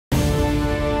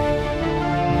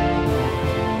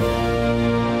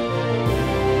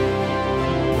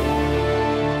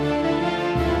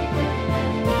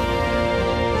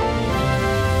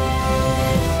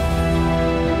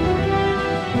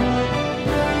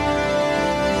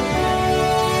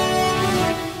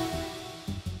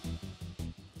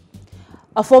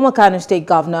A former Kano State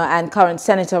Governor and current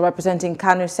Senator representing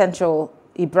Kano Central,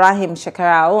 Ibrahim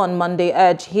Shekarau, on Monday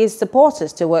urged his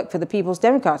supporters to work for the People's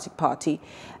Democratic Party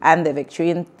and their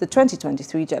victory in the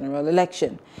 2023 general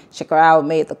election. Shekarau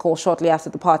made the call shortly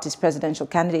after the party's presidential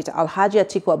candidate Alhaji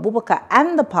Atiku Abubakar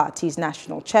and the party's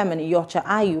national chairman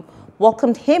Iyorchia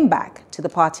welcomed him back to the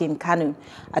party in Kano.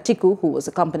 Atiku, who was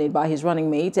accompanied by his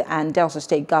running mate and Delta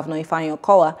State Governor Ifeanyi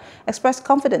Okowa, expressed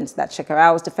confidence that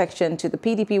Shekarau's defection to the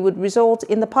PDP would result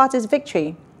in the party's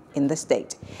victory in the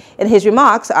state. In his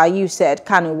remarks, Ayu said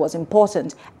Kano was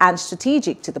important and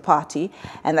strategic to the party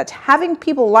and that having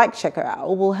people like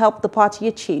Shekarau will help the party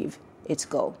achieve its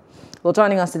goal. Well,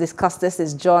 joining us to discuss this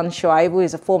is Shuaib, who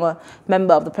is a former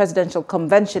member of the Presidential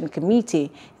Convention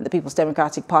Committee in the People's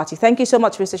Democratic Party. Thank you so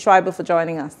much, Mr. Shuaib, for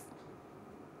joining us.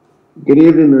 Good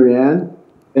evening, Marianne.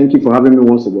 Thank you for having me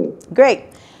once again. Great.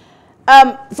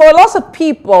 For lots of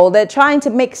people, they're trying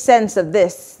to make sense of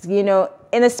this. You know,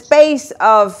 in a space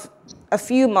of a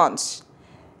few months,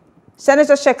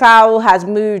 Senator Shekarau has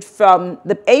moved from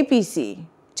the APC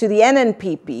to the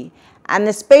NNPP. And in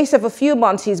the space of a few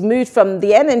months, he's moved from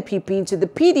the NNPP to the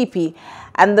PDP.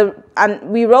 And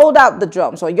we rolled out the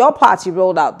drums, or your party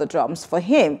rolled out the drums for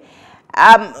him.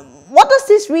 What does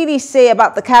this really say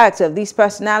about the character of this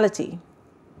personality?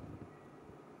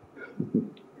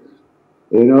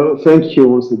 You know, thank you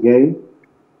once again.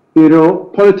 You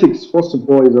know, politics, first of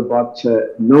all, is about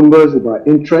numbers, about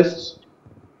interests.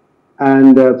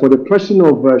 And for the person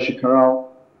of Shekarau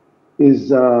is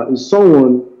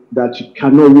someone that you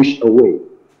cannot wish away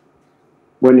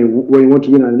when you want to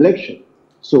win an election.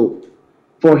 So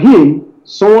for him,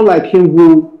 someone like him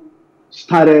who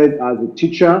started as a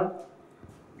teacher,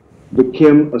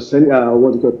 became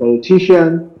a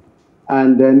politician,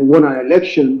 and then won an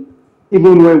election,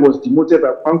 even when he was demoted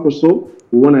by Kwankwaso,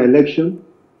 he won an election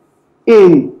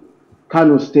in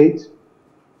Kano State.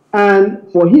 And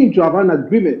for him to have an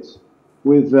agreement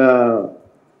with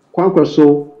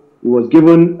Kwankwaso, he was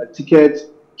given a ticket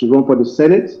to run for the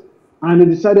Senate, and he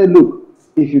decided, look,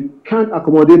 if you can't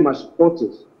accommodate my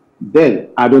supporters, then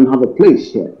I don't have a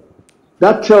place here.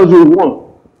 That tells you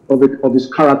one of his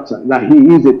character, that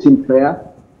he is a team player,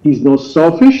 he's not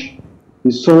selfish,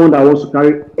 he's someone that wants to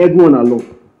carry everyone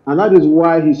along. And that is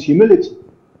why his humility,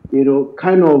 you know,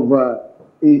 kind of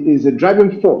is a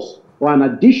driving force or an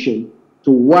addition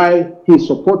to why his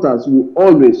supporters will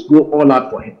always go all out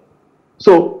for him.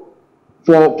 So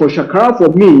for Shekarau, for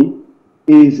me,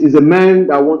 is a man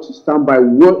that wants to stand by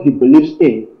what he believes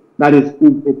in. That is,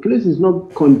 if a place is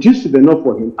not conducive enough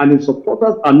for him and his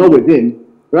supporters are not with him,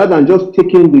 rather than just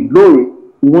taking the glory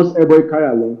he wants everybody to carry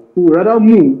along, he would rather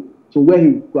move to where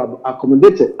he could have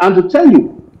accommodated. And to tell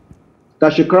you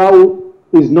that Shekarau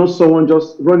is not someone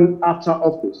just running after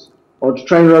office or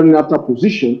running after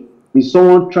position, he's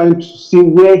someone trying to see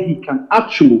where he can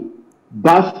actually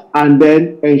bath and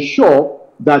then ensure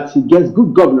that he gets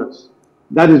good governance.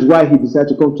 That is why he decided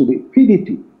to come to the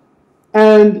PDP.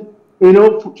 And, you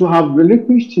know, to have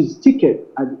relinquished his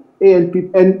ticket at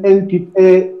NNPP,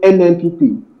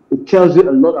 it tells you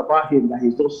a lot about him, that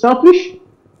he's not selfish.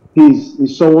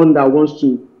 He's someone that wants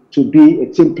to be a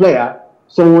team player,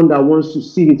 someone that wants to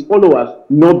see his followers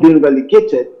not being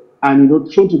relegated and, you know,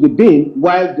 thrown to the bin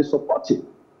while they support him.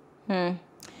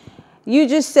 You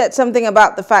just said something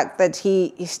about the fact that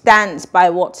he stands by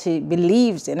what he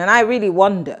believes in. And I really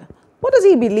wonder, what does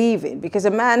he believe in? Because a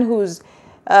man who's,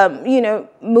 you know,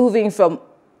 moving from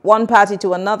one party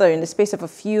to another in the space of a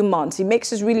few months, he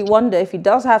makes us really wonder if he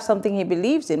does have something he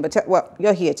believes in. But, well,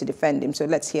 you're here to defend him, so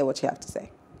let's hear what you have to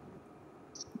say.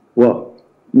 Well,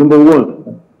 number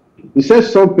one, he said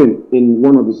something in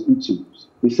one of his interviews.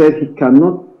 He said he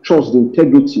cannot trust the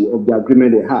integrity of the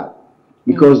agreement they had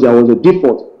because there was a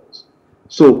default.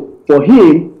 So for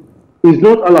him, it's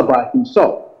not all about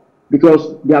himself,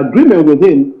 because the agreement with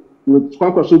him, with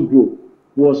Kwankwaso Group,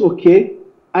 was okay,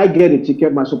 I get a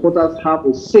ticket, my supporters have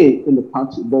a say in the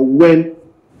party. But when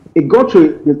it got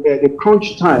to the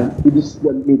crunch time,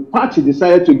 the party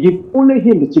decided to give only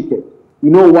him the ticket. You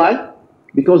know why?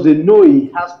 Because they know he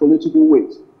has political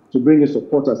weight to bring his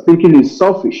supporters, thinking he's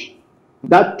selfish.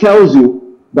 That tells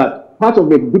you that part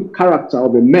of a good character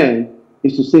of a man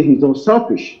is to say he's not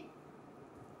selfish.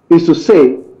 Is to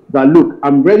say that, look,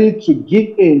 I'm ready to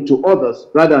give in to others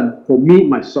rather than for me,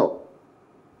 myself.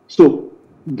 So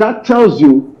that tells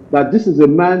you that this is a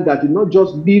man that did not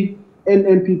just leave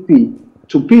NNPP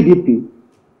to PDP.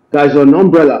 There is an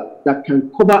umbrella that can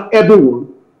cover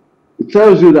everyone. It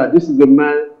tells you that this is a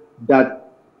man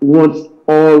that wants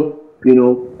all, you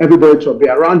know, everybody to be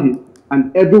around him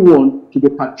and everyone to be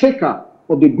partaker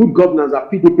of the good governance that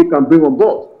PDP can bring on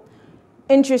board.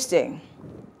 Interesting.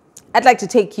 I'd like to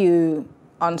take you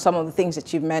on some of the things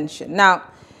that you've mentioned. Now,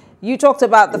 you talked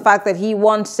about the fact that he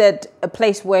wanted a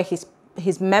place where his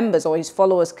members or his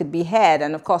followers could be heard,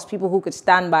 and of course, people who could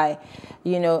stand by,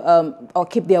 or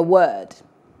keep their word.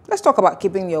 Let's talk about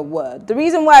keeping your word. The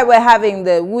reason why we're having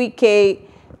the Wike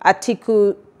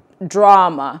Atiku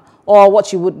drama, or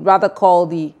what you would rather call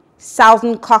the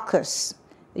Southern Caucus,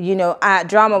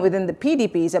 drama within the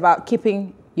PDP, is about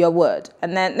keeping your word.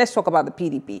 And then let's talk about the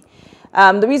PDP.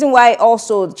 The reason why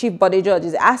also the Chief Body Judge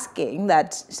is asking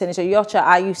that Senator Iyorchia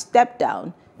Ayu step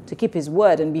down to keep his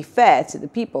word and be fair to the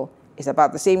people is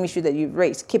about the same issue that you've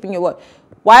raised, keeping your word.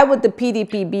 Why would the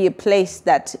PDP be a place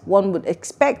that one would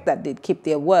expect that they'd keep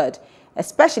their word,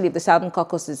 especially if the Southern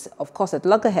Caucus is, of course, at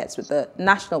loggerheads with the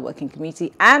National Working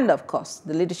Committee and, of course,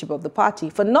 the leadership of the party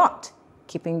for not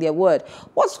keeping their word?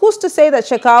 Who's to say that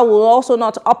Shekarau will also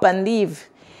not up and leave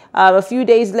a few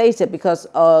days later because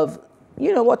of,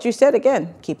 what you said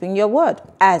again, keeping your word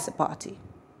as a party?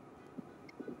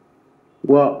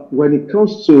 Well, when it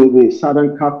comes to the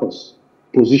Southern Caucus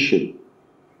position,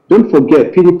 don't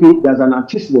forget, PDP, there's an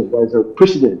antecedent, there's a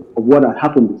precedent of what had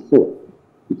happened before.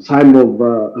 The time of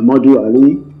Ahmadu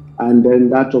Ali and then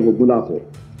that of Okowa.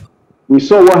 We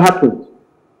saw what happened.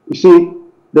 You see,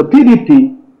 the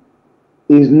PDP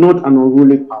is not an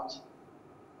unruly party.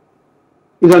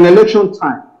 It's an election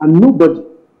time, and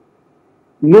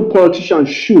no politician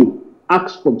should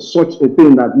ask for such a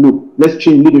thing that, look, let's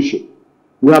change leadership.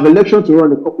 We have elections to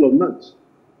run in a couple of months.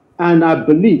 And I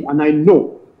believe, and I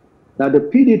know, that the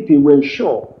PDP will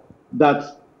ensure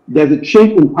that there's a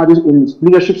change in its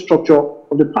leadership structure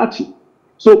of the party.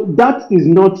 So that is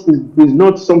not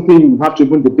something you have to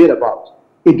even debate about.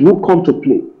 It will come to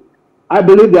play. I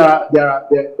believe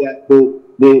the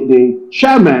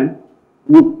chairman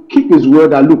will keep his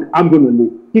word that, look, I'm going to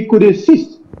leave. He could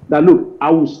insist that, look, I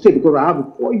will stay because I have a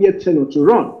 4-year tenure to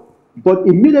run. But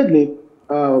immediately,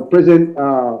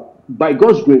 by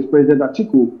God's grace, President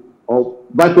Atiku or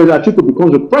Vice President Atiku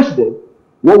becomes the president,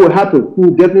 what will happen? He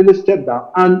will definitely step down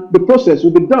and the process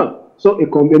will be done. So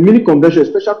a mini convention, a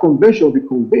special convention will be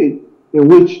convened in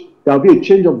which there will be a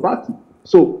change of party.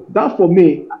 So that for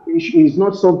me is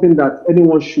not something that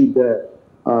anyone should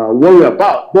worry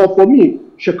about. But for me,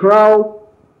 Shekarau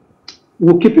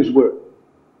will keep his word.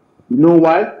 You know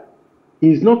why?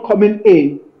 He's not coming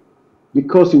in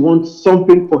because he wants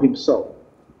something for himself.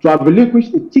 To have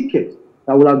relinquished a ticket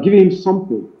that would have given him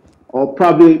something, or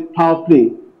probably power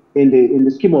play in the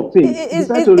scheme of things. It's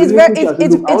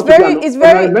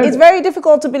very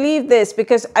difficult to believe this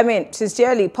because, I mean,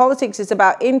 sincerely, politics is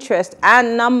about interest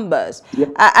and numbers. Yeah.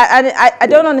 I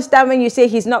don't understand when you say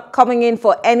he's not coming in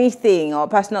for anything or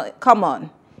personal. Come on.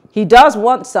 He does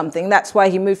want something. That's why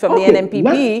he moved from the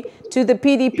NMPP to the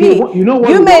PDP.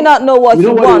 You may not know what he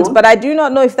wants, but I do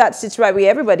not know if that sits right with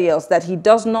everybody else, that he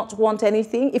does not want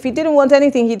anything. If he didn't want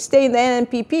anything, he'd stay in the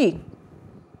NMPP.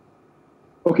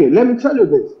 Okay, let me tell you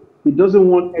this. He doesn't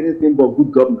want anything but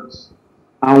good governance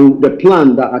and the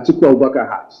plan that Atiku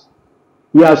Abubakar has.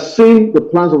 He has seen the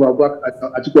plans of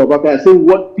Atiku Abubakar. He has seen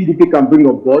what PDP can bring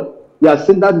on board. He has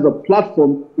seen that is a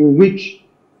platform in which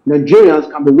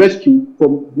Nigerians can be rescued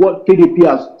from what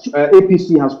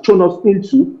APC has thrown us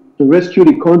into to rescue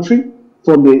the country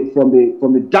from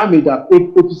the damage that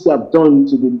APC have done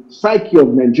to the psyche of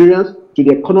Nigerians, to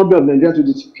the economy of Nigerians, to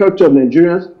the security of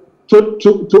Nigerians,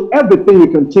 to everything you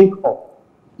can think of.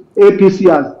 APC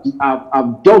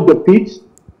have dug the pit,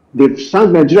 they've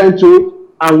sunk Nigeria into it,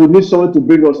 and we need someone to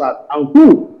bring us out. And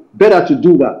who better to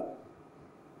do that?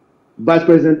 Vice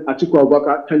President Atiku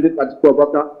Abubakar, candidate Atiku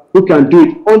Abubakar, who can do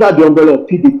it under the umbrella of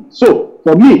PDP. So,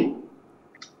 for me,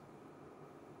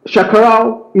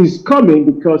 Shekarau is coming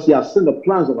because he has seen the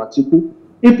plans of Atiku.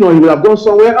 If not, he will have gone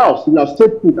somewhere else. He will have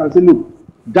stayed put and said, look,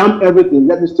 damn everything,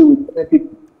 let me stay with NPP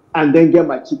and then get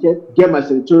my ticket, get my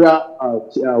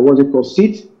senatorial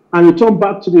seat, and return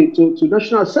back to the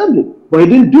National Assembly. But he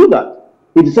didn't do that.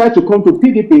 He decided to come to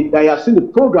PDP, that he has seen the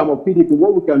program of PDP,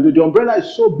 what we can do. The umbrella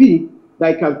is so big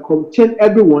that it can contain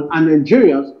everyone and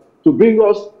Nigerians to bring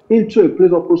us into a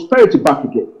place of prosperity back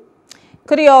again.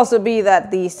 Could it also be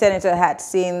that the senator had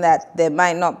seen that there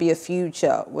might not be a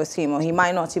future with him, or he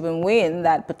might not even win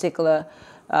that particular,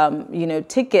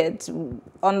 ticket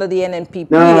under the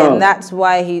NNPP, and that's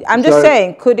why he... I'm just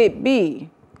saying, could it be?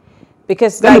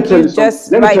 Because like you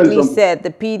just rightly said, the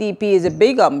PDP is a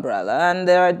big umbrella, and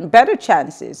there are better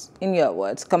chances, in your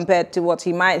words, compared to what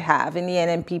he might have in the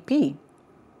NNPP.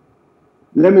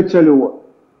 Let me tell you what,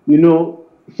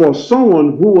 for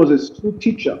someone who was a school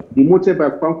teacher, demoted by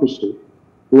Francoso,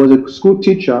 who was a school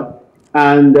teacher,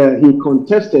 and he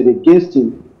contested against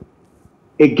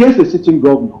the sitting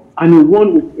governor, and he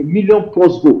won with 1 million+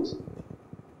 votes.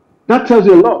 That tells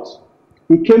you a lot.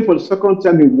 He came for the second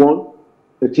time, he won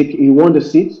the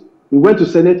seat. He went to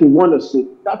Senate, he won the seat.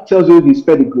 That tells you his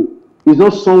pedigree. He's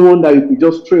not someone that you could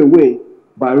just throw away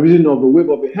by reason of a wave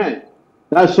of a hand.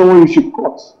 That's someone you should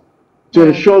cut to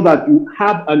ensure that you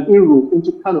have an inroad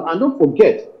into Kano. And don't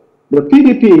forget, the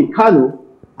PDP in Kano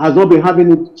has not been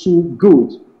having it too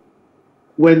good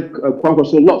when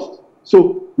Kwankwaso lost.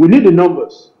 So we need the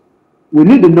numbers. We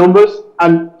need the numbers,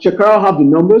 and Shekarau have the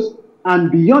numbers.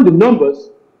 And beyond the numbers,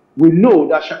 we know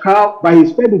that Shekarau, by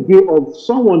his pedigree of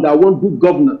someone that wants good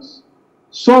governance,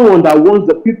 someone that wants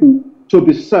the people to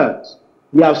be served.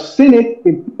 We have seen it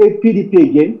in PDP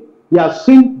again. We have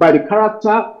seen by the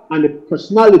character and the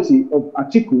personality of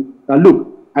Atiku that, look,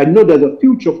 I know there's a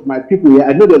future for my people here.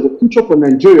 I know there's a future for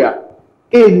Nigeria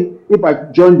if I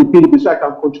join the PDP, so I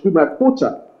can contribute my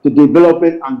quota to the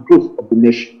development and growth of the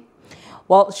nation.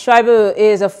 Well, Shuaib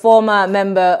is a former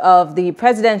member of the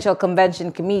Presidential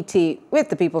Convention Committee with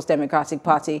the People's Democratic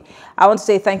Party. I want to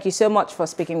say thank you so much for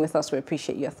speaking with us. We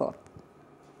appreciate your thought.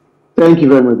 Thank you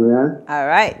very much, Brian. All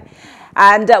right.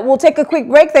 And we'll take a quick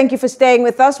break. Thank you for staying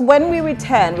with us. When we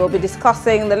return, we'll be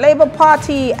discussing the Labour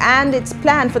Party and its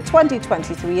plan for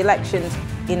 2023 elections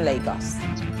in Lagos.